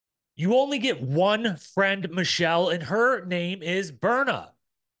You only get one friend, Michele, and her name is Berna.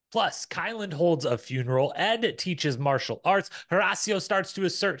 Plus, Kyland holds a funeral, Ed teaches martial arts, Horacio starts to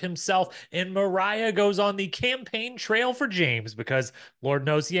assert himself, and Moriah goes on the campaign trail for James because Lord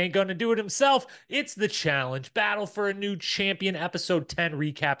knows he ain't going to do it himself. It's the challenge. Battle for a new champion, episode 10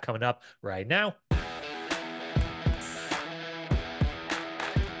 recap coming up right now.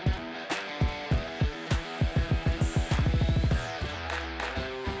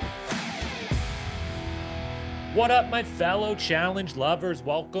 What up, my fellow challenge lovers?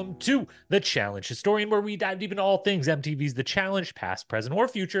 Welcome to The Challenge Historian, where we dive deep into all things MTV's The Challenge, past, present, or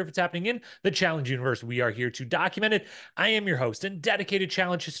future. If it's happening in the Challenge universe, we are here to document it. I am your host and dedicated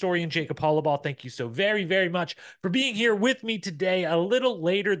Challenge historian, Jacob Hollaball. Thank you so very, very much for being here with me today. A little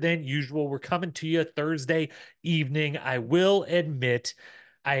later than usual. We're coming to you Thursday evening. I will admit,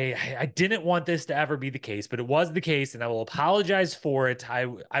 I didn't want this to ever be the case, but it was the case, and I will apologize for it.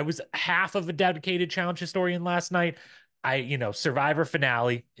 I was half of a dedicated challenge historian last night. Survivor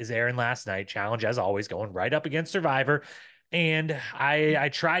finale is airing last night. Challenge, as always, going right up against Survivor. And I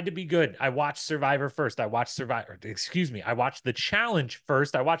tried to be good. I watched Survivor first. I watched the challenge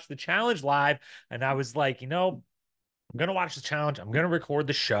first. I watched the challenge live, and I was like, I'm going to watch the challenge. I'm going to record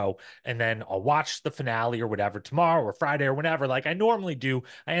the show, and then I'll watch the finale or whatever tomorrow or Friday or whenever, like I normally do.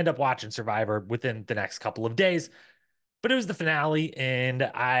 I end up watching Survivor within the next couple of days, but it was the finale, and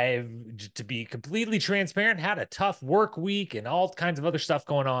to be completely transparent, had a tough work week and all kinds of other stuff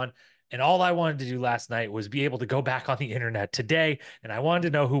going on. And all I wanted to do last night was be able to go back on the internet today, and I wanted to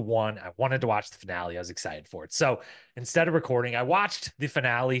know who won. I wanted to watch the finale. I was excited for it. So instead of recording, I watched the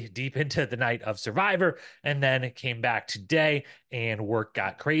finale deep into the night of Survivor, and then it came back today, and work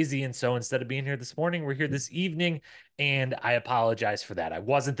got crazy. And so instead of being here this morning, we're here this evening, and I apologize for that. I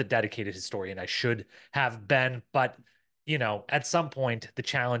wasn't the dedicated historian I should have been, but at some point, the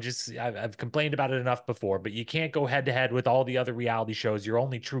challenge is, I've complained about it enough before, but you can't go head to head with all the other reality shows. Your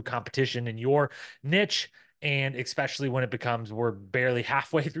only true competition in your niche. And especially when it becomes, we're barely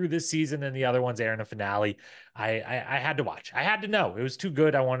halfway through this season and the other one's airing a finale. I had to watch. I had to know. It was too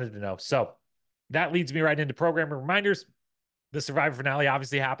good. I wanted to know. So that leads me right into program reminders. The Survivor finale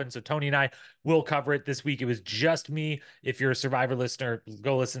obviously happened, so Tony and I will cover it this week. It was just me. If you're a Survivor listener,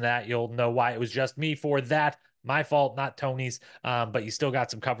 go listen to that. You'll know why it was just me for that. My fault, not Tony's. But you still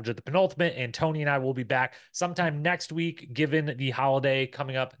got some coverage of the penultimate, and Tony and I will be back sometime next week, given the holiday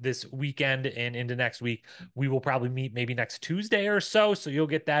coming up this weekend and into next week. We will probably meet maybe next Tuesday or so. So you'll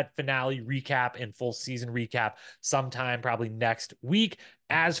get that finale recap and full season recap sometime probably next week.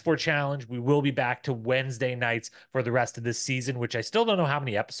 As for challenge, we will be back to Wednesday nights for the rest of this season, which I still don't know how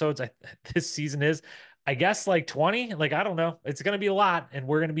many episodes this season is. I guess like 20, like, I don't know. It's going to be a lot, and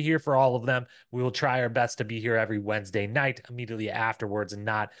we're going to be here for all of them. We will try our best to be here every Wednesday night immediately afterwards and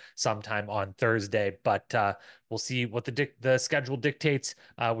not sometime on Thursday, but we'll see what the schedule dictates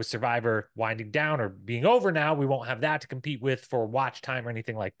with Survivor winding down or being over now. We won't have that to compete with for watch time or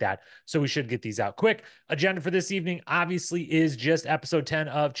anything like that, so we should get these out quick. Agenda for this evening obviously is just episode 10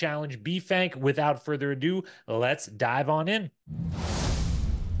 of Challenge B-Fank. Without further ado, let's dive on in.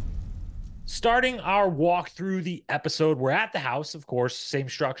 Starting our walk through the episode, we're at the house, of course, same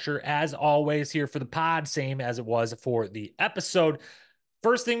structure as always here for the pod, same as it was for the episode.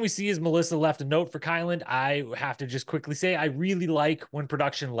 First thing we see is Melissa left a note for Kyland. I have to just quickly say, I really like when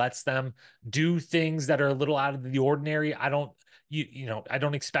production lets them do things that are a little out of the ordinary. I don't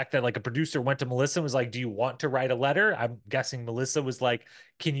expect that like a producer went to Melissa and was like, do you want to write a letter? I'm guessing Melissa was like,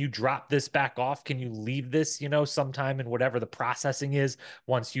 can you drop this back off? Can you leave this, sometime in whatever the processing is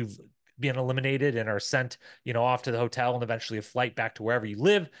once you've been eliminated and are sent, off to the hotel and eventually a flight back to wherever you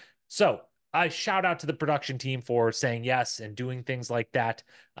live. So I shout out to the production team for saying yes and doing things like that.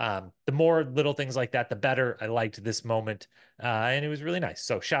 The more little things like that, the better. I liked this moment, and it was really nice.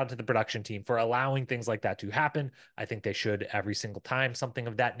 So shout out to the production team for allowing things like that to happen. I think they should every single time something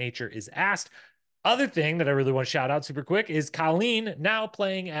of that nature is asked. Other thing that I really want to shout out super quick is Colleen now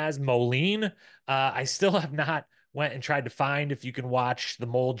playing as Moline. I still have not went and tried to find if you can watch the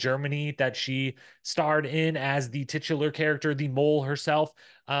Mole Germany that she starred in as the titular character, the mole herself.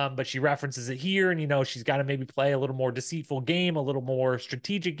 But she references it here, and she's got to maybe play a little more deceitful game, a little more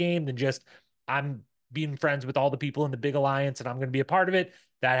strategic game than just I'm being friends with all the people in the big alliance and I'm going to be a part of it.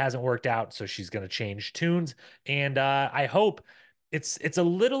 That hasn't worked out, so she's going to change tunes. And I hope it's a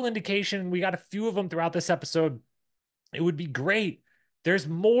little indication. We got a few of them throughout this episode. It would be great. There's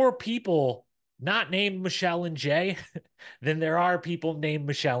more people not named Michele and Jay than there are people named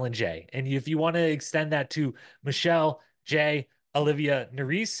Michele and Jay. And if you want to extend that to Michele, Jay, Olivia,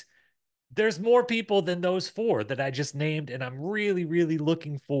 Nerys, there's more people than those four that I just named, and I'm really, really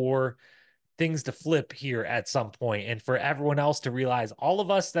looking for things to flip here at some point, and for everyone else to realize, all of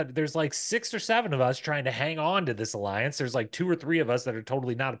us, that there's like 6 or 7 of us trying to hang on to this alliance. There's like 2 or 3 of us that are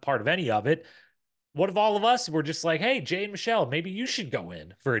totally not a part of any of it. What if all of us were just like, hey, Jay and Michele, maybe you should go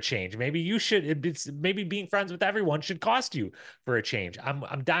in for a change. Maybe you should, maybe being friends with everyone should cost you for a change.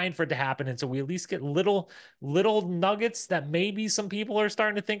 I'm dying for it to happen. And so we at least get little nuggets that maybe some people are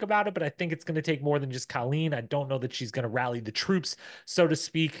starting to think about it, but I think it's going to take more than just Kyland. I don't know that she's going to rally the troops, so to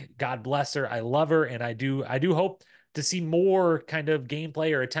speak. God bless her. I love her. And I do hope to see more kind of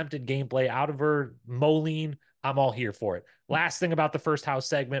gameplay or attempted gameplay out of her. Moline, I'm all here for it. Last thing about the first house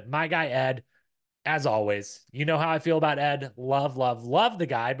segment, my guy Ed, as always, you know how I feel about Ed. Love, love, love the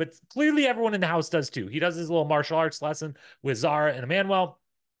guy, but clearly everyone in the house does too. He does his little martial arts lesson with Zara and Emmanuel.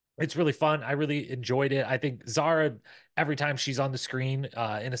 It's really fun. I really enjoyed it. I think Zara, every time she's on the screen,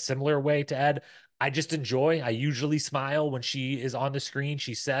 in a similar way to Ed, I just enjoy. I usually smile when she is on the screen.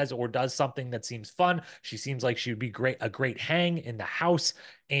 She says or does something that seems fun. She seems like she would be a great hang in the house.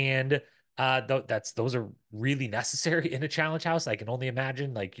 And those are really necessary in a challenge house. I can only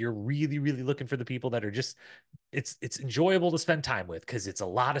imagine, like, you're really, really looking for the people that are just, it's enjoyable to spend time with, because it's a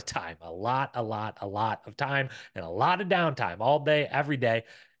lot of time, a lot of time, and a lot of downtime all day, every day.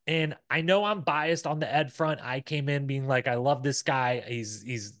 And I know I'm biased on the Ed front. I came in being like, I love this guy.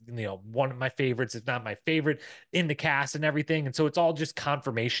 He's one of my favorites, if not my favorite, in the cast and everything. And so it's all just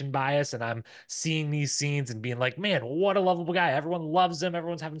confirmation bias. And I'm seeing these scenes and being like, man, what a lovable guy. Everyone loves him.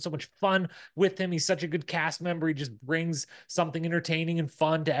 Everyone's having so much fun with him. He's such a good cast member. He just brings something entertaining and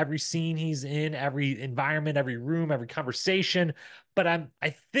fun to every scene he's in, every environment, every room, every conversation. But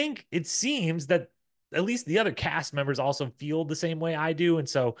I think it seems that at least the other cast members also feel the same way I do. And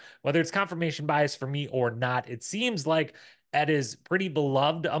so whether it's confirmation bias for me or not, it seems like Ed is pretty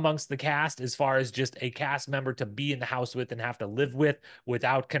beloved amongst the cast as far as just a cast member to be in the house with and have to live with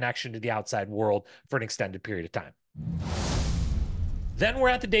without connection to the outside world for an extended period of time. Then we're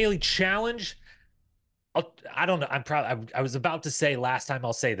at the daily challenge. I don't know. I was about to say last time,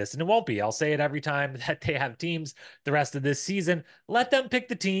 I'll say this, and it won't be. I'll say it every time that they have teams the rest of this season. Let them pick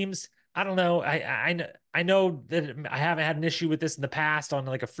the teams. I don't know. I know that I haven't had an issue with this in the past on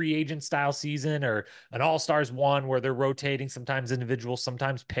like a free agent style season or an All Stars one where they're rotating, sometimes individuals,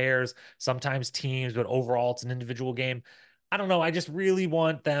 sometimes pairs, sometimes teams, but overall it's an individual game. I don't know. I just really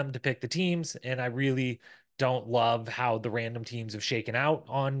want them to pick the teams, and I really don't love how the random teams have shaken out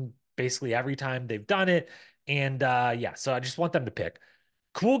on basically every time they've done it. And yeah, so I just want them to pick.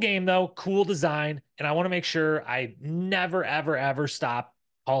 Cool game though, cool design, and I want to make sure I never, ever, ever stop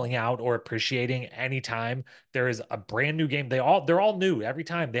calling out or appreciating anytime there is a brand new game. They're all new every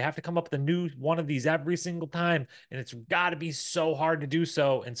time. They have to come up with a new one of these every single time, and it's got to be so hard to do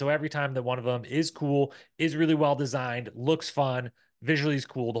so. And so every time that one of them is cool, is really well designed, looks fun, visually is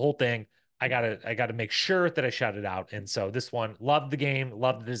cool, the whole thing, I gotta make sure that I shout it out. And so this one, loved the game,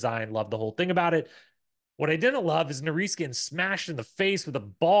 loved the design, loved the whole thing about it. What I didn't love is Nerys getting smashed in the face with a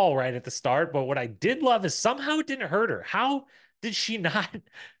ball right at the start. But what I did love is somehow it didn't hurt her. How did she not?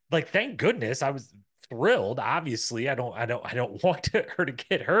 Like, thank goodness. I was thrilled. Obviously, I don't want her to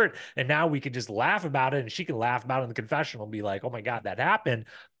get hurt. And now we can just laugh about it, and she can laugh about it in the confessional and be like, "Oh my God, that happened."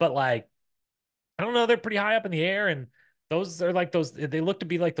 But like, I don't know. They're pretty high up in the air, and those are like those. They look to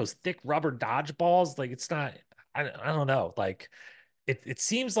be like those thick rubber dodgeballs. Like, it's not. I don't know. Like, it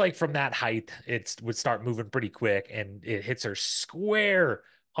seems like from that height, it would start moving pretty quick, and it hits her square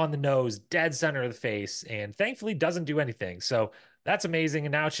on the nose, dead center of the face, and thankfully doesn't do anything. So that's amazing.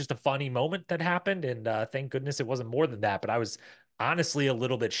 And now it's just a funny moment that happened, and thank goodness it wasn't more than that. But I was honestly a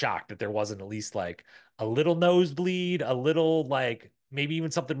little bit shocked that there wasn't at least like a little nosebleed, a little like maybe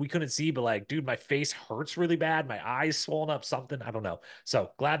even something we couldn't see, but like, dude, my face hurts really bad, my eyes swollen up, something. I don't know.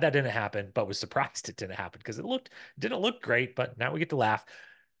 So glad that didn't happen, but was surprised it didn't happen because didn't look great, but now we get to laugh.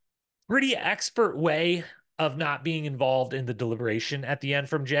 Pretty expert way of not being involved in the deliberation at the end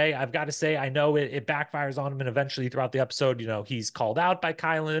from Jay. I've got to say, I know it backfires on him, and eventually throughout the episode, he's called out by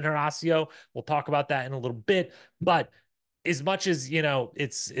Kyland and Horacio. We'll talk about that in a little bit. But as much as,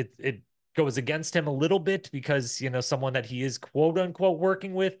 it goes against him a little bit because, someone that he is quote unquote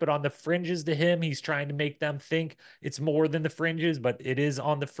working with, but on the fringes to him, he's trying to make them think it's more than the fringes, but it is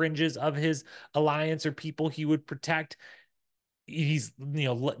on the fringes of his alliance or people he would protect. He's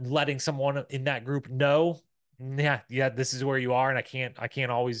letting someone in that group know, yeah, this is where you are, and I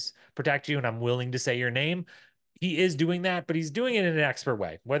can't always protect you, and I'm willing to say your name. He is doing that, but he's doing it in an expert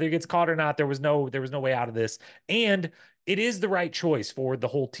way. Whether he gets caught or not, there was no way out of this. And it is the right choice for the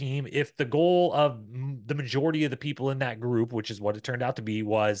whole team if the goal of the majority of the people in that group, which is what it turned out to be,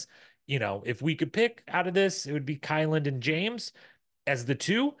 was if we could pick out of this, it would be Kyland and James as the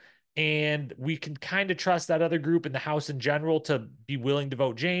two. And we can kind of trust that other group in the House in general to be willing to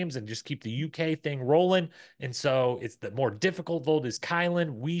vote James and just keep the UK thing rolling. And so it's the more difficult vote is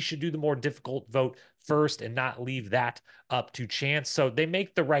Kylan. We should do the more difficult vote first and not leave that up to chance. So they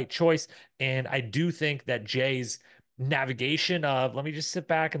make the right choice. And I do think that Jay's navigation of, let me just sit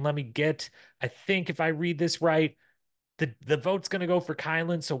back and let me get, I think if I read this right, the vote's going to go for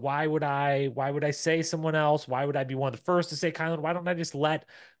Kylan. So why would I say someone else? Why would I be one of the first to say Kylan? Why don't I just let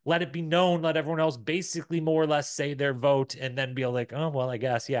it be known, let everyone else basically more or less say their vote and then be like, oh, well, I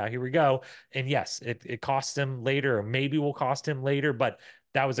guess, yeah, here we go. And yes, it cost him later, or maybe will cost him later, but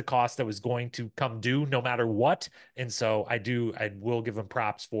that was a cost that was going to come due no matter what. And so I will give him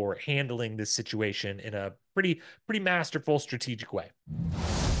props for handling this situation in a pretty masterful strategic way.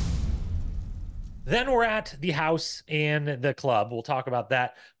 Then we're at the house and the club. We'll talk about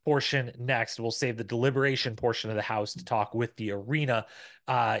that portion next. We'll save the deliberation portion of the house to talk with the arena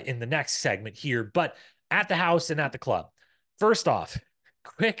in the next segment here. But at the house and at the club, first off,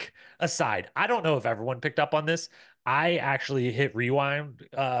 quick aside. I don't know if everyone picked up on this. I actually hit rewind.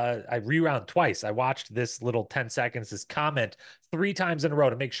 I rewound twice. I watched this little 10 seconds, this comment 3 times in a row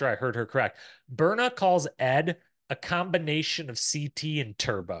to make sure I heard her correct. Berna calls Ed a combination of CT and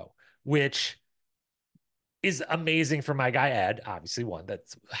Turbo, which is amazing for my guy Ed. Obviously, one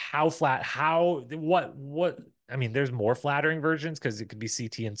that's what I mean, there's more flattering versions because it could be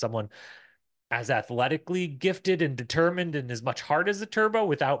CT and someone as athletically gifted and determined and as much heart as a Turbo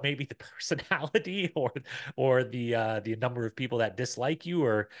without maybe the personality or the number of people that dislike you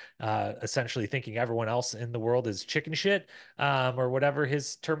or essentially thinking everyone else in the world is chicken shit, or whatever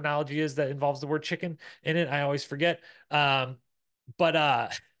his terminology is that involves the word chicken in it. I always forget.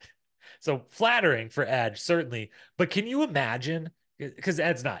 But so flattering for Edge, certainly. But can you imagine? Because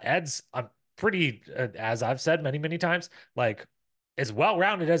Ed's pretty, as I've said many, many times, like as well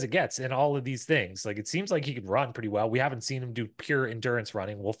rounded as it gets in all of these things. Like it seems like he could run pretty well. We haven't seen him do pure endurance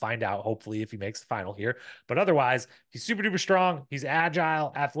running. We'll find out hopefully if he makes the final here. But otherwise, he's super duper strong. He's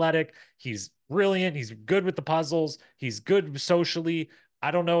agile, athletic. He's brilliant. He's good with the puzzles. He's good socially.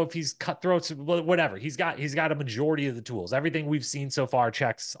 I don't know if he's cutthroats, whatever. He's got a majority of the tools. Everything we've seen so far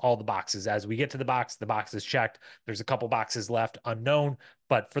checks all the boxes. As we get to the box is checked. There's a couple boxes left unknown,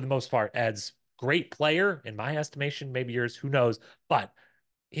 but for the most part, Ed's great player in my estimation, maybe yours, who knows, but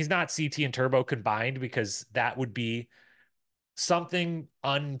he's not CT and Turbo combined because that would be something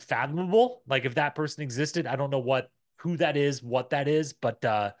unfathomable. Like if that person existed, I don't know who that is, what that is, but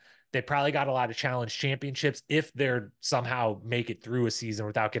they probably got a lot of challenge championships if they're somehow make it through a season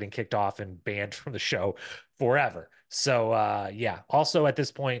without getting kicked off and banned from the show forever. So yeah. Also at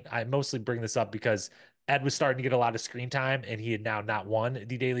this point, I mostly bring this up because Ed was starting to get a lot of screen time and he had now not won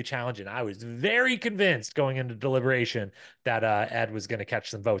the daily challenge. And I was very convinced going into deliberation that Ed was going to catch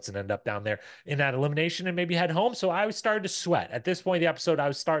some votes and end up down there in that elimination and maybe head home. So I was starting to sweat. At this point in the episode, I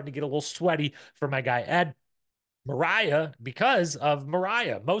was starting to get a little sweaty for my guy Ed. Moriah, because of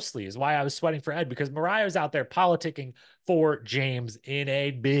Moriah, mostly is why I was sweating for Ed, because Moriah was out there politicking for James in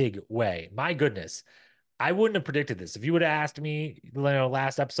a big way. My goodness. I wouldn't have predicted this. If you would have asked me,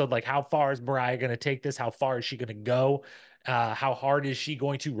 last episode, like how far is Moriah going to take this? How far is she going to go? How hard is she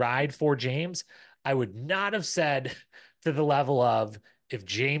going to ride for James? I would not have said to the level of if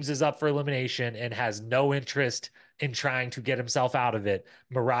James is up for elimination and has no interest in trying to get himself out of it,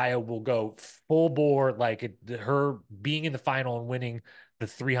 Moriah will go full bore, like her being in the final and winning the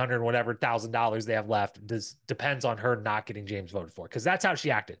 300 whatever $1,000 they have left depends on her not getting James voted for, because that's how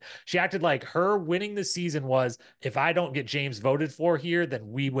she acted. She acted like her winning the season was, if I don't get James voted for here, then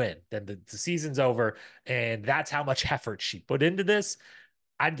we win, then the season's over. And that's how much effort she put into this.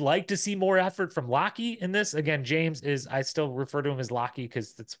 I'd like to see more effort from Lockie in this. Again, James is, I still refer to him as Lockie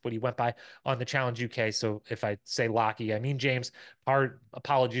because that's what he went by on the Challenge UK. So if I say Lockie, I mean James. Hard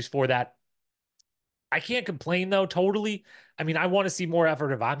apologies for that. I can't complain though, totally. I mean, I want to see more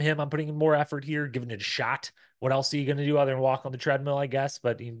effort. If I'm him, I'm putting in more effort here, giving it a shot. What else are you going to do other than walk on the treadmill, I guess?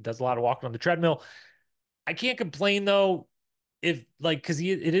 But he does a lot of walking on the treadmill. I can't complain though, if like, because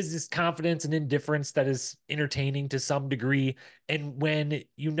it is this confidence and indifference that is entertaining to some degree. And when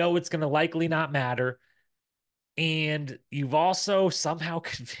you know it's going to likely not matter, and you've also somehow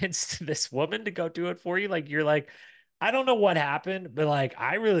convinced this woman to go do it for you, like you're like, I don't know what happened, but like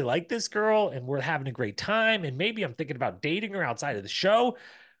I really like this girl and we're having a great time, and maybe I'm thinking about dating her outside of the show,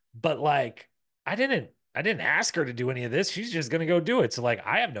 but like I didn't ask her to do any of this. She's just gonna go do it. So like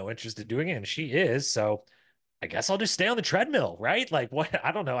I have no interest in doing it, and she is. So I guess I'll just stay on the treadmill, right? Like, what?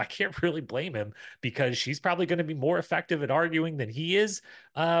 I don't know. I can't really blame him because she's probably going to be more effective at arguing than he is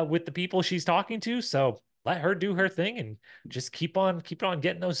with the people she's talking to. So let her do her thing and just keep on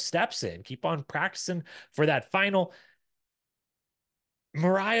getting those steps in, keep on practicing for that final.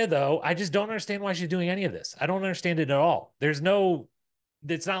 Moriah, though, I just don't understand why she's doing any of this. I don't understand it at all. It's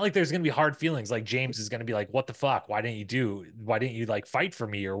not like there's going to be hard feelings. Like James is going to be like, what the fuck? Why didn't you like fight for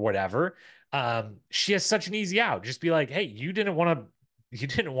me or whatever? She has such an easy out. Just be like, hey, you didn't want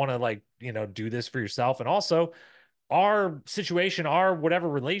to like, do this for yourself. And also, our situation, our whatever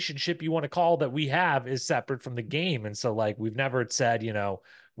relationship you want to call that we have is separate from the game. And so, like, we've never said,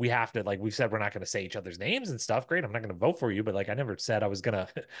 we have to, like, we've said we're not going to say each other's names and stuff. Great. I'm not going to vote for you. But, like, I never said I was going to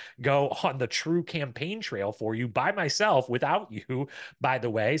go on the true campaign trail for you by myself without you, by the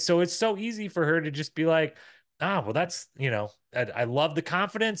way. So it's so easy for her to just be like, well, that's, I love the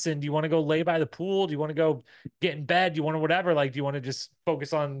confidence. And do you want to go lay by the pool? Do you want to go get in bed? Do you want to whatever? Like, do you want to just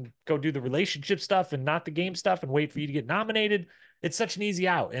focus on go do the relationship stuff and not the game stuff and wait for you to get nominated? It's such an easy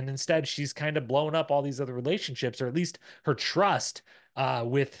out. And instead, she's kind of blown up all these other relationships, or at least her trust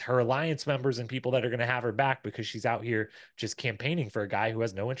with her alliance members and people that are going to have her back because she's out here just campaigning for a guy who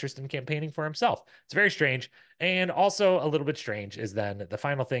has no interest in campaigning for himself. It's very strange. And also a little bit strange is then the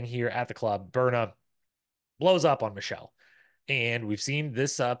final thing here at the club, Berna blows up on Michele. And we've seen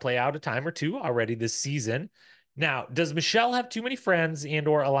this play out a time or two already this season. Now, does Michele have too many friends and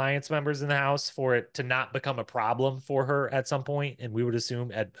or alliance members in the house for it to not become a problem for her at some point? And we would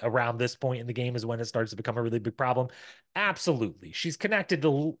assume at around this point in the game is when it starts to become a really big problem. Absolutely. She's connected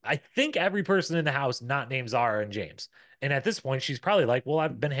to, I think, every person in the house not named Zara and James. And at this point, she's probably like, well,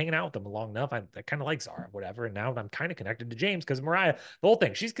 I've been hanging out with them long enough. I kind of like Zara, whatever. And now I'm kind of connected to James because Moriah, the whole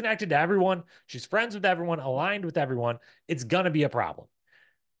thing. She's connected to everyone. She's friends with everyone, aligned with everyone. It's going to be a problem.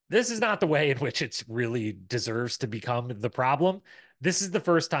 This is not the way in which it really deserves to become the problem. This is the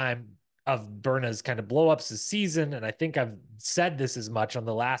first time of Berna's kind of blow ups this season. And I think I've said this as much on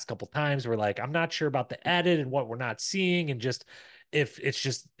the last couple times where like, I'm not sure about the edit and what we're not seeing. And just if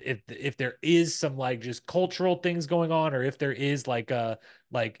there is some like just cultural things going on, or if there is like because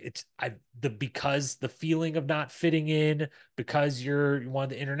the feeling of not fitting in because you're one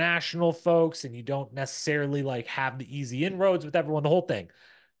of the international folks and you don't necessarily like have the easy inroads with everyone, the whole thing.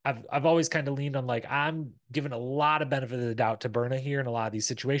 I've always kind of leaned on like I'm giving a lot of benefit of the doubt to Berna here in a lot of these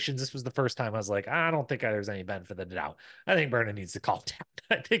situations. This was the first time I was like, I don't think there's any benefit of the doubt. I think Berna needs to calm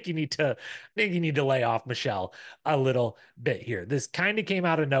down. I think you need to lay off Michele a little bit here. This kind of came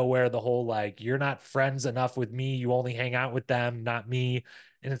out of nowhere. The whole like you're not friends enough with me. You only hang out with them, not me.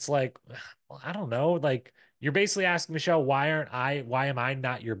 And it's like, well, I don't know. Like you're basically asking Michele, why am I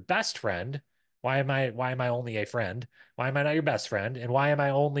not your best friend? Why am I only a friend? Why am I not your best friend? And why am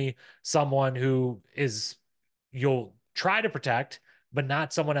I only someone who is you'll try to protect, but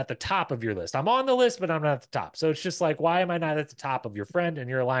not someone at the top of your list? I'm on the list, but I'm not at the top. So it's just like, why am I not at the top of your friend and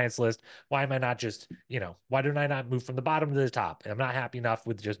your alliance list? Why am I not just, why don't I not move from the bottom to the top? And I'm not happy enough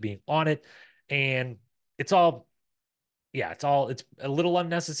with just being on it. And it's all it's a little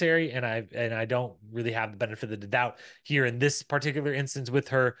unnecessary, and I don't really have the benefit of the doubt here in this particular instance with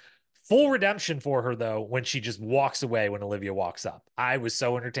her. Full redemption for her though when she just walks away when Olivia walks up. I was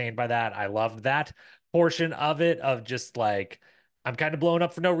so entertained by that. I loved that portion of it, of just like I'm kind of blown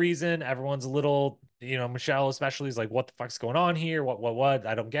up for no reason. Everyone's a little, Michele especially is like, what the fuck's going on here? What?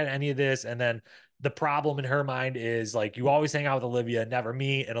 I don't get any of this. And then the problem in her mind is like, you always hang out with Olivia, never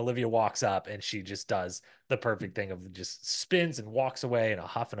me. And Olivia walks up and she just does the perfect thing of just spins and walks away in a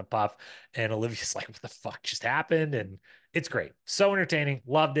huff and a puff. And Olivia's like, what the fuck just happened? And it's great. So entertaining.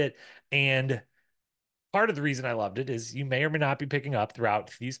 Loved it. And part of the reason I loved it is you may or may not be picking up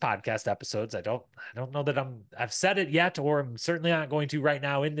throughout these podcast episodes. I don't know that I've said it yet, or I'm certainly not going to right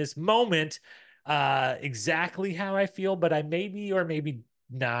now in this moment, exactly how I feel, but I maybe or maybe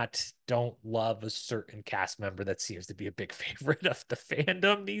not don't love a certain cast member that seems to be a big favorite of the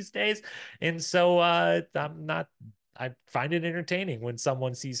fandom these days. And so I find it entertaining when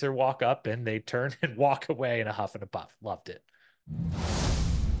someone sees her walk up and they turn and walk away in a huff and a puff. Loved it.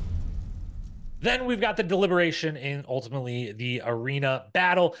 Then we've got the deliberation and ultimately the arena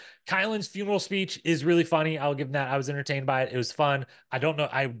battle. Kyland's funeral speech is really funny. I'll give him that. I was entertained by it. It was fun. I don't know.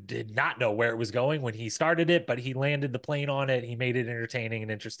 I did not know where it was going when he started it, but he landed the plane on it. He made it entertaining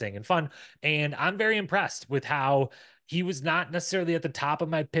and interesting and fun. And I'm very impressed with how he was not necessarily at the top of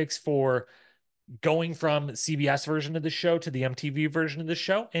my picks for going from CBS version of the show to the MTV version of the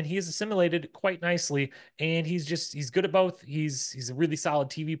show, and he has assimilated quite nicely. And he's good at both. He's a really solid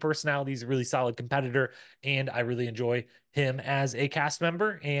TV personality. He's a really solid competitor, and I really enjoy him as a cast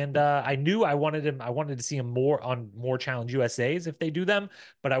member, and I knew I wanted him. I wanted to see him more on more Challenge USA's if they do them,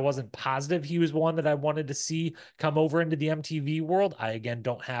 but I wasn't positive he was one that I wanted to see come over into the MTV world. I again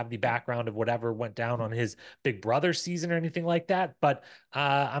don't have the background of whatever went down on his Big Brother season or anything like that, but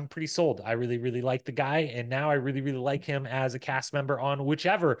I'm pretty sold. I really, really like the guy, and now I really, really like him as a cast member on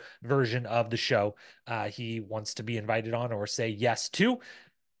whichever version of the show he wants to be invited on or say yes to.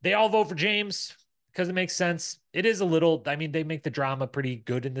 They all vote for James because it makes sense. It is a little, I mean, they make the drama pretty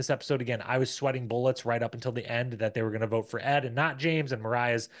good in this episode. Again, I was sweating bullets right up until the end that they were going to vote for Ed and not James, and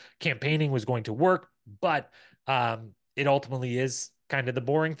Moriah's campaigning was going to work, but it ultimately is kind of the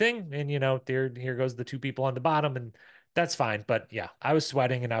boring thing. And, here goes the two people on the bottom, and that's fine. But yeah, I was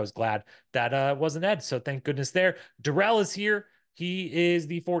sweating and I was glad that wasn't Ed. So thank goodness there. Darrell is here. He is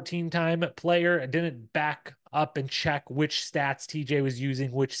the 14-time player. I didn't back up and check which stats TJ was using,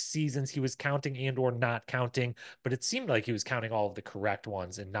 which seasons he was counting and or not counting, but it seemed like he was counting all of the correct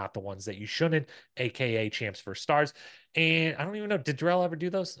ones and not the ones that you shouldn't, aka champs for stars. And I don't even know, did Darrell ever do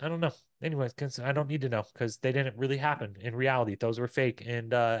those? I don't know. Anyways, because I don't need to know because they didn't really happen in reality. Those were fake,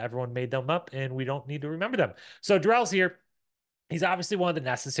 and everyone made them up, and we don't need to remember them. So Darrell's here. He's obviously one of the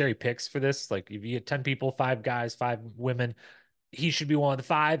necessary picks for this. Like if you get 10 people, 5 guys, 5 women, he should be one of the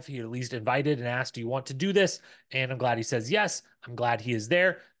 5. He at least invited and asked, do you want to do this? And I'm glad he says yes. I'm glad he is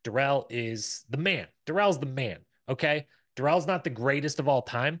there. Darrell is the man. Darrell's the man. Okay. Darrell's not the greatest of all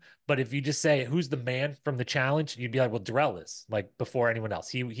time, but if you just say who's the man from the challenge, you'd be like, well, Darrell is, like, before anyone else.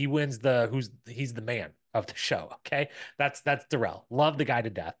 He wins he's the man of the show. Okay. That's Darrell. Love the guy to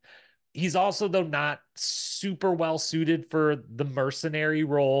death. He's also, though, not super well suited for the mercenary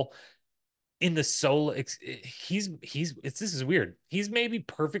role in the solo. This is weird. He's maybe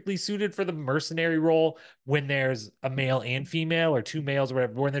perfectly suited for the mercenary role when there's a male and female, or 2 males or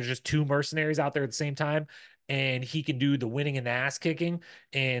whatever, when there's just 2 mercenaries out there at the same time, and he can do the winning and the ass kicking,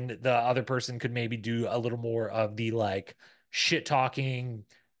 and the other person could maybe do a little more of the, like, shit talking,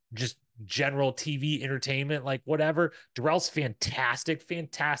 just general TV entertainment, like whatever. Darrell's fantastic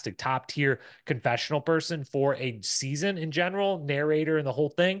top tier confessional person for a season in general, narrator and the whole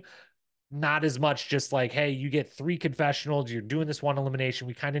thing. Not as much just like, hey, you get 3 confessionals, you're doing this one elimination,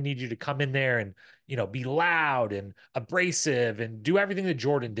 we kind of need you to come in there and, be loud and abrasive and do everything that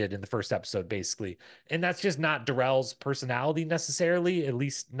Jordan did in the first episode, basically. And that's just not Darrell's personality necessarily, at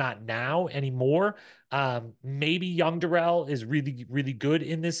least not now anymore. Maybe young Darrell is really, really good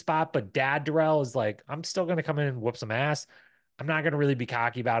in this spot, but dad Darrell is like, I'm still going to come in and whoop some ass. I'm not going to really be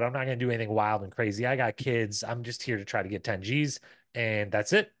cocky about it. I'm not going to do anything wild and crazy. I got kids. I'm just here to try to get 10 G's, and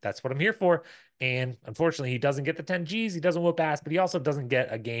that's it. That's what I'm here for. And unfortunately, he doesn't get the 10 G's. He doesn't whoop ass, but he also doesn't get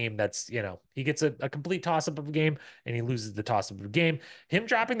a game that's, he gets a complete toss up of a game, and he loses the toss up of a game. Him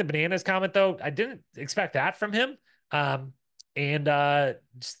dropping the bananas comment, though, I didn't expect that from him. And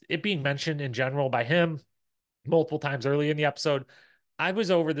just it being mentioned in general by him multiple times early in the episode. I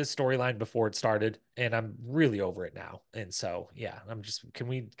was over this storyline before it started, and I'm really over it now. And so, yeah, I'm just, can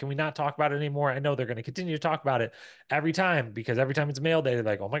we not talk about it anymore? I know they're going to continue to talk about it every time, because every time it's mail day, they're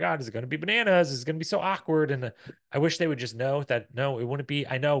like, oh my God, is it going to be bananas? Is it going to be so awkward? And I wish they would just know that, no, it wouldn't be.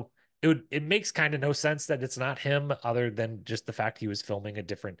 I know it makes kind of no sense that it's not him, other than just the fact he was filming a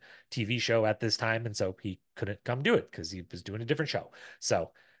different TV show at this time. And so he couldn't come do it because he was doing a different show. So,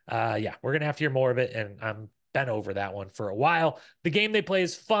 yeah, we're going to have to hear more of it. And I'm been over that one for a while. The game they play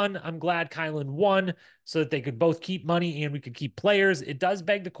is fun. I'm glad Kyland won so that they could both keep money and we could keep players. It does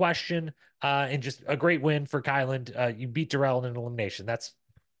beg the question, and just a great win for Kyland. You beat Darrell in an elimination.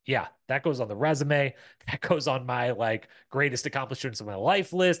 Yeah, that goes on the resume. That goes on my, like, greatest accomplishments of my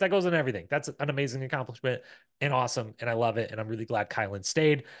life list. That goes on everything. That's an amazing accomplishment and awesome. And I love it. And I'm really glad Kyland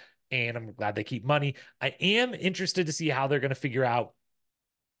stayed, and I'm glad they keep money. I am interested to see how they're going to figure out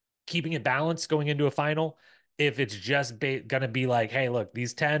keeping it balanced going into a final. If it's just going to be like, hey, look,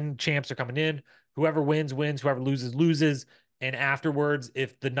 these 10 champs are coming in. Whoever wins, wins. Whoever loses, loses. And afterwards,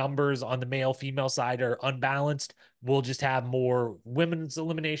 if the numbers on the male female side are unbalanced, we'll just have more women's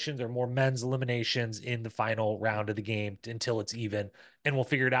eliminations or more men's eliminations in the final round of the game until it's even, and we'll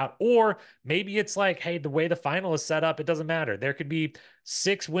figure it out. Or maybe it's like, hey, the way the final is set up, it doesn't matter. There could be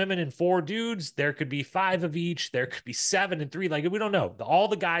 6 women and 4 dudes. There could be 5 of each. There could be 7 and 3. Like, we don't know. All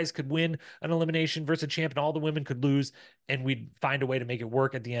the guys could win an elimination versus a champ, and all the women could lose, and we'd find a way to make it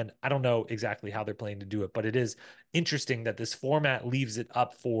work at the end. I don't know exactly how they're planning to do it, but it is interesting that this format leaves it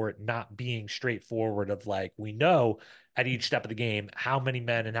up for not being straightforward of, like, we know at each step of the game how many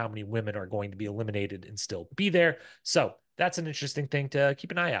men and how many women are going to be eliminated and still be there. So that's an interesting thing to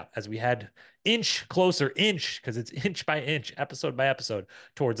keep an eye out as we head inch closer, because it's inch by inch, episode by episode,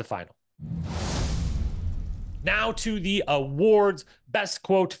 towards the final. Now to the awards. Best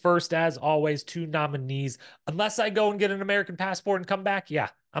quote first, as always, two nominees. Unless I go and get an American passport and come back, yeah,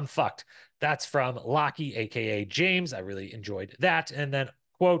 I'm fucked. That's from Lockie, aka James. I really enjoyed that. And then,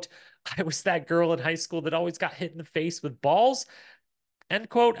 quote, I was that girl in high school that always got hit in the face with balls. End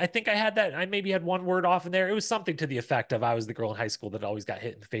quote. I think I had that. I maybe had one word off in there. It was something to the effect of I was the girl in high school that always got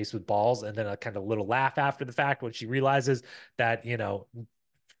hit in the face with balls. And then a kind of little laugh after the fact when she realizes that,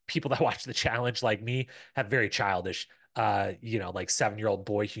 people that watch the challenge like me have very childish like 7-year-old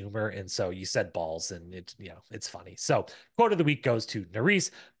boy humor. And so you said balls and it's funny. So quote of the week goes to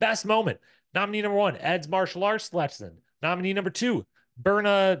Nerys. Best moment. Nominee number 1, Ed's martial arts lesson. Nominee number 2,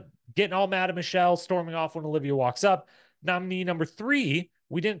 Berna getting all mad at Michele, storming off when Olivia walks up. Nominee number 3,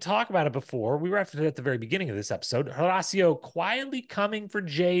 we didn't talk about it before. We referenced it at the very beginning of this episode. Horacio quietly coming for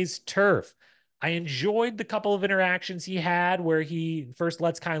Jay's turf. I enjoyed the couple of interactions he had where he first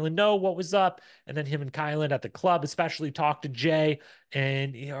lets Kyland know what was up, and then him and Kyland at the club especially talk to Jay.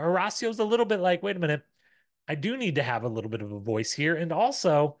 And Horacio's a little bit like, wait a minute, I do need to have a little bit of a voice here. And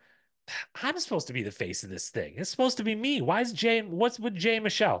also, I'm supposed to be the face of this thing. It's supposed to be me. Why is Jay, what's with Jay and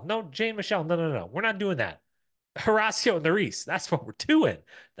Michele? No, Jay and Michele. No, no, no. We're not doing that. Horacio and Nerys. That's what we're doing.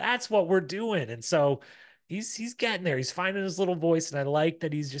 That's what we're doing. And so he's getting there. He's finding his little voice, and I like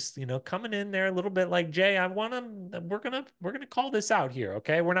that he's just coming in there a little bit like Jay. I want him. We're gonna call this out here.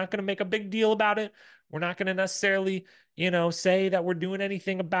 Okay, we're not gonna make a big deal about it. We're not gonna necessarily say that we're doing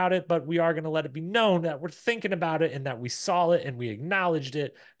anything about it, but we are gonna let it be known that we're thinking about it and that we saw it and we acknowledged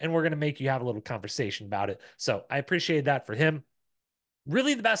it, and we're gonna make you have a little conversation about it. So I appreciate that for him.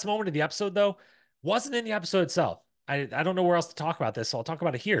 Really, the best moment of the episode, though, wasn't in the episode itself. I don't know where else to talk about this, so I'll talk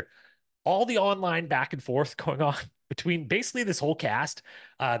about it here. All the online back and forth going on between basically this whole cast.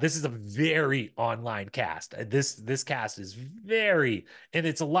 This is a very online cast. This cast is very, and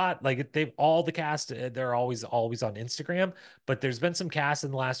it's a lot like they've all the cast. They're always on Instagram, but there's been some casts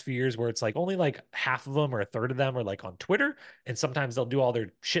in the last few years where it's like only like half of them or a third of them are like on Twitter, and sometimes they'll do all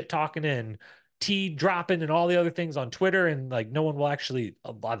their shit talking and tea dropping and all the other things on Twitter, and like no one will actually,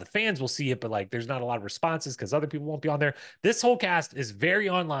 a lot of the fans will see it, but like there's not a lot of responses because other people won't be on there. This whole cast is very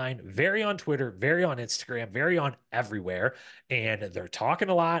online, very on Twitter, very on Instagram, very on everywhere, and they're talking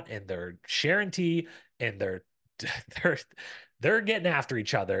a lot and they're sharing tea and they're they're getting after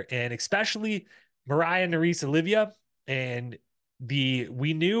each other, and especially Moriah, Nerys, Olivia. And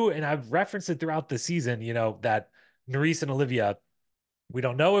we knew, and I've referenced it throughout the season, that Nerys and Olivia, we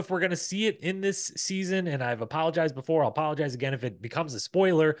don't know if we're going to see it in this season. And I've apologized before. I'll apologize again if it becomes a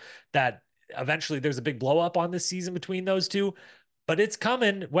spoiler that eventually there's a big blow up on this season between those two. But it's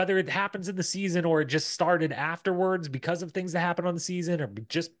coming, whether it happens in the season or it just started afterwards because of things that happen on the season, or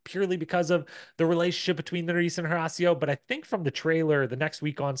just purely because of the relationship between Nerys and Horacio. But I think from the trailer, the next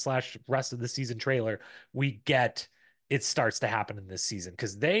week on / rest of the season trailer, we get it starts to happen in this season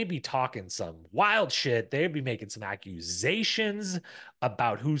because they be talking some wild shit. They'd be making some accusations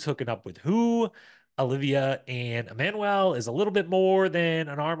about who's hooking up with who. Olivia and Emmanuel is a little bit more than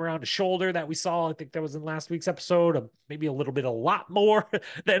an arm around a shoulder that we saw. I think that was in last week's episode. Maybe a little bit, a lot more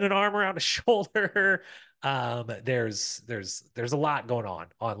than an arm around a shoulder. There's a lot going on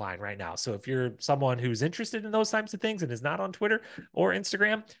online right now. So if you're someone who's interested in those types of things and is not on Twitter or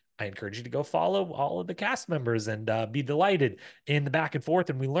Instagram, I encourage you to go follow all of the cast members and be delighted in the back and forth.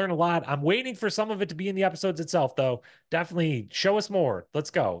 And we learn a lot. I'm waiting for some of it to be in the episodes itself, though. Definitely show us more. Let's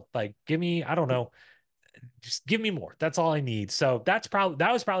go. Like, give me, I don't know, just give me more. That's all I need. So that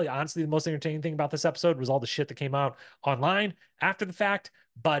was probably honestly the most entertaining thing about this episode was all the shit that came out online after the fact.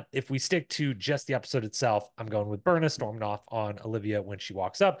 But if we stick to just the episode itself, I'm going with Berna storming off on Olivia when she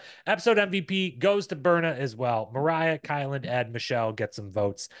walks up. Episode MVP goes to Berna as well. Moriah, Kyland, Ed, Michele get some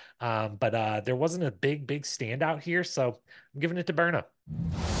votes. But there wasn't a big standout here. So I'm giving it to Berna.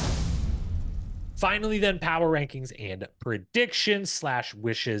 Finally, then power rankings and predictions /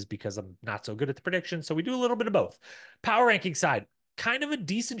 wishes, because I'm not so good at the predictions. So we do a little bit of both. Power ranking side, kind of a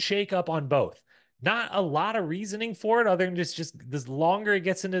decent shakeup on both. Not a lot of reasoning for it other than just the longer it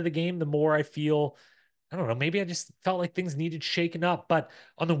gets into the game, the more I feel, I don't know, maybe I just felt like things needed shaken up. But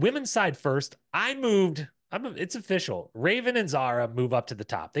on the women's side first, it's official. Raven and Zara move up to the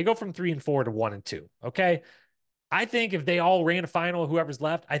top. They go from 3 and 4 to 1 and 2. Okay. I think if they all ran a final, whoever's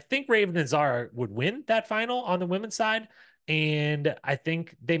left, I think Raven and Zara would win that final on the women's side. And I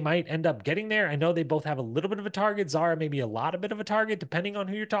think they might end up getting there. I know they both have a little bit of a target. Zara maybe a lot of bit of a target, depending on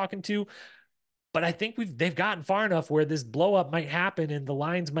who you're talking to. But I think they've gotten far enough where this blow up might happen and the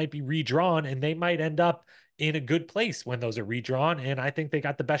lines might be redrawn and they might end up in a good place when those are redrawn. And I think they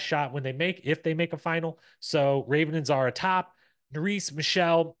got the best shot if they make a final. So Raven and Zara top. Nerys,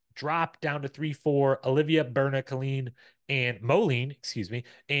 Michele, drop down to 3-4. Olivia, Berna, Colleen, and Moline, excuse me,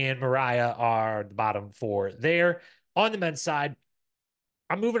 and Moriah are the bottom four there. On the men's side,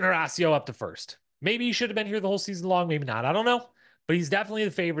 I'm moving Horacio up to first. Maybe he should have been here the whole season long, maybe not. I don't know, but he's definitely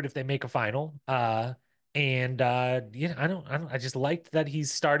the favorite if they make a final. Yeah, I just liked that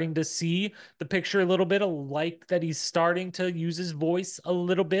he's starting to see the picture a little bit. I like that he's starting to use his voice a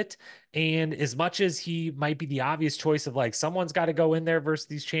little bit. And as much as he might be the obvious choice of like someone's got to go in there versus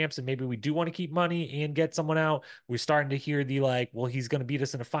these champs, and maybe we do want to keep money and get someone out, we're starting to hear the like, well, he's going to beat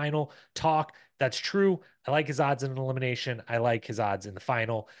us in a final talk. That's true. I like his odds in an elimination. I like his odds in the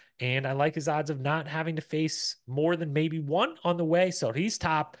final. And I like his odds of not having to face more than maybe one on the way. So he's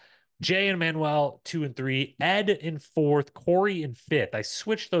top. Jay and Manuel, 2 and 3. Ed in fourth. Corey in fifth. I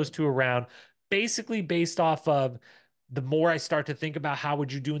switched those two around basically based off of the more I start to think about how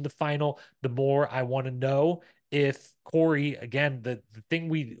would you do in the final, the more I want to know if Corey, again, the thing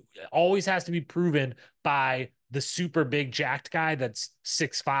we always has to be proven by the super big jacked guy that's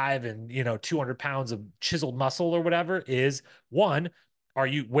 6'5" and 200 pounds of chiseled muscle or whatever is one,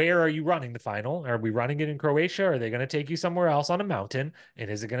 where are you running the final? Are we running it in Croatia? Are they going to take you somewhere else on a mountain?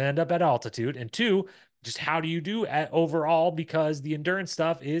 And is it going to end up at altitude? And two, just how do you do at overall? Because the endurance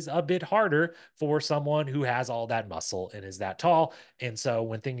stuff is a bit harder for someone who has all that muscle and is that tall. And so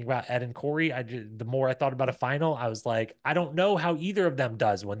when thinking about Ed and Corey, the more I thought about a final, I was like, I don't know how either of them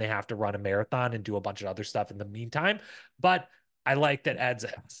does when they have to run a marathon and do a bunch of other stuff in the meantime. But I like that Ed's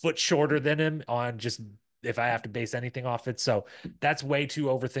a foot shorter than him on just if I have to base anything off it. So that's way too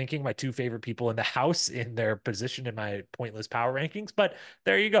overthinking my two favorite people in the house in their position in my pointless power rankings. But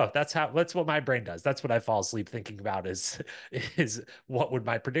there you go. That's what my brain does. That's what I fall asleep thinking about is what would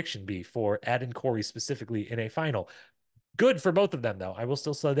my prediction be for Ed and Corey specifically in a final. Good for both of them, though. I will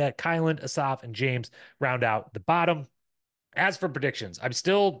still say that Kyland, Asaf, and James round out the bottom. As for predictions, I'm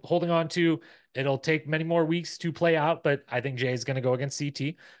still holding on to it'll take many more weeks to play out, but I think Jay is going to go against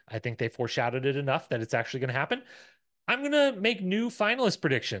CT. I think they foreshadowed it enough that it's actually going to happen. I'm going to make new finalist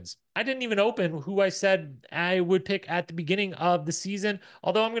predictions. I didn't even open who I said I would pick at the beginning of the season,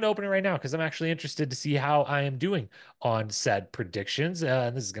 although I'm going to open it right now because I'm actually interested to see how I am doing on said predictions.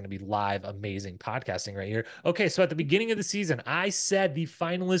 This is going to be live, amazing podcasting right here. Okay, so at the beginning of the season, I said the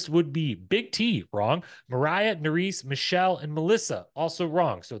finalists would be Big T, wrong. Moriah, Nerese, Michele, and Melissa, also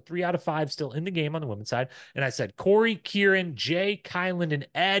wrong. So 3 out of 5 still in the game on the women's side. And I said Corey, Kieran, Jay, Kyland, and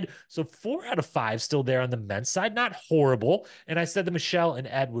Ed. So 4 out of 5 still there on the men's side. Not horrible. And I said that Michele and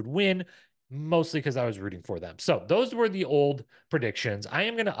Ed would win, mostly because I was rooting for them. So those were the old predictions. I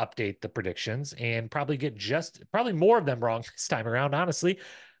am going to update the predictions and probably get probably more of them wrong this time around, honestly.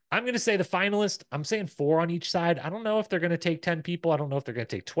 I'm going to say the finalist, I'm saying 4 on each side. I don't know if they're going to take 10 people. I don't know if they're going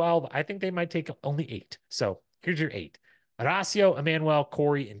to take 12. I think they might take only 8. So here's your 8. Horacio, Emmanuel,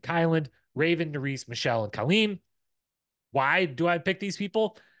 Corey, and Kyland, Raven, Nerese, Michele, and Colleen. Why do I pick these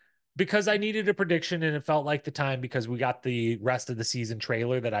people? Because I needed a prediction and it felt like the time because we got the rest of the season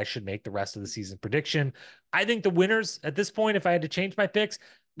trailer that I should make the rest of the season prediction. I think the winners at this point, if I had to change my picks,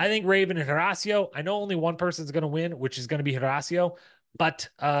 I think Raven and Horacio. I know only one person's going to win, which is going to be Horacio, but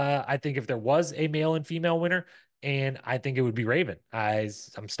I think if there was a male and female winner, and I think it would be Raven. I'm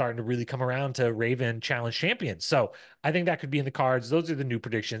starting to really come around to Raven Challenge Champion. So I think that could be in the cards. Those are the new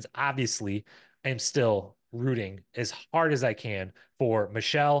predictions. Obviously, I am still rooting as hard as I can for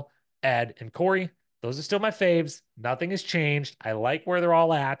Michele, Ed, and Corey. Those are still my faves. Nothing has changed. I like where they're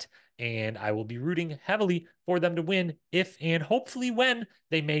all at, and I will be rooting heavily for them to win if and hopefully when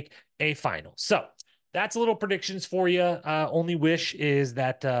they make a final. So that's a little predictions for you. Only wish is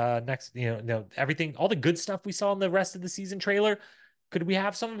that next, everything, all the good stuff we saw in the rest of the season trailer. Could we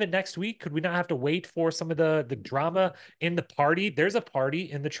have some of it next week? Could we not have to wait for some of the drama in the party? There's a party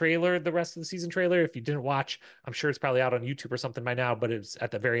in the trailer, the rest of the season trailer. If you didn't watch, I'm sure it's probably out on YouTube or something by now, but it's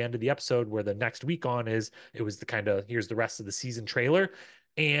at the very end of the episode where the next week on is, it was the kind of, here's the rest of the season trailer.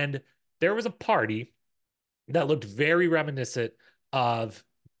 And there was a party that looked very reminiscent of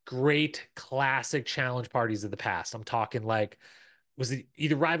great classic challenge parties of the past. I'm talking like, was it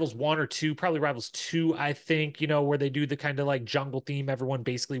either Rivals 1 or 2? Probably Rivals 2, I think, where they do the kind of like jungle theme. Everyone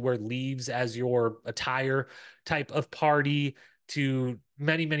basically wear leaves as your attire type of party to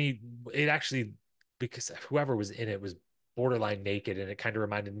many. It actually, because whoever was in it was borderline naked, and it kind of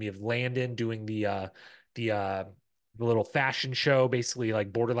reminded me of Landon doing the the little fashion show, basically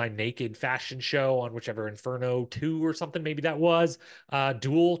like borderline naked fashion show on whichever Inferno 2 or something, maybe that was.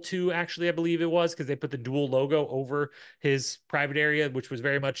 Duel 2, actually, I believe it was, because they put the Duel logo over his private area, which was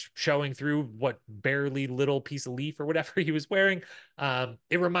very much showing through what barely little piece of leaf or whatever he was wearing.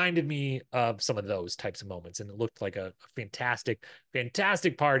 It reminded me of some of those types of moments, and it looked like a fantastic,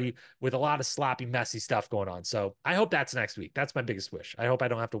 fantastic party with a lot of sloppy, messy stuff going on. So I hope that's next week. That's my biggest wish. I hope I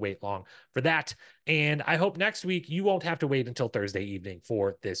don't have to wait long for that. And I hope next week you won't have to wait until Thursday evening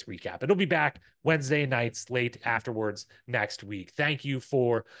for this recap. It'll be back Wednesday nights late afterwards next week. Thank you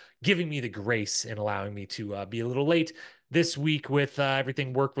for giving me the grace and allowing me to be a little late this week with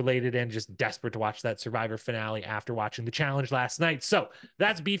everything work related and just desperate to watch that Survivor finale after watching the challenge last night. So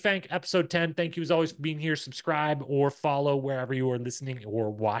that's BFank episode 10. Thank you as always for being here. Subscribe or follow wherever you are listening or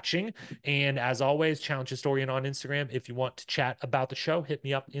watching. And as always, Challenge Historian on Instagram. If you want to chat about the show, hit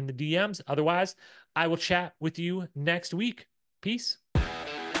me up in the DMs. Otherwise, I will chat with you next week. Peace.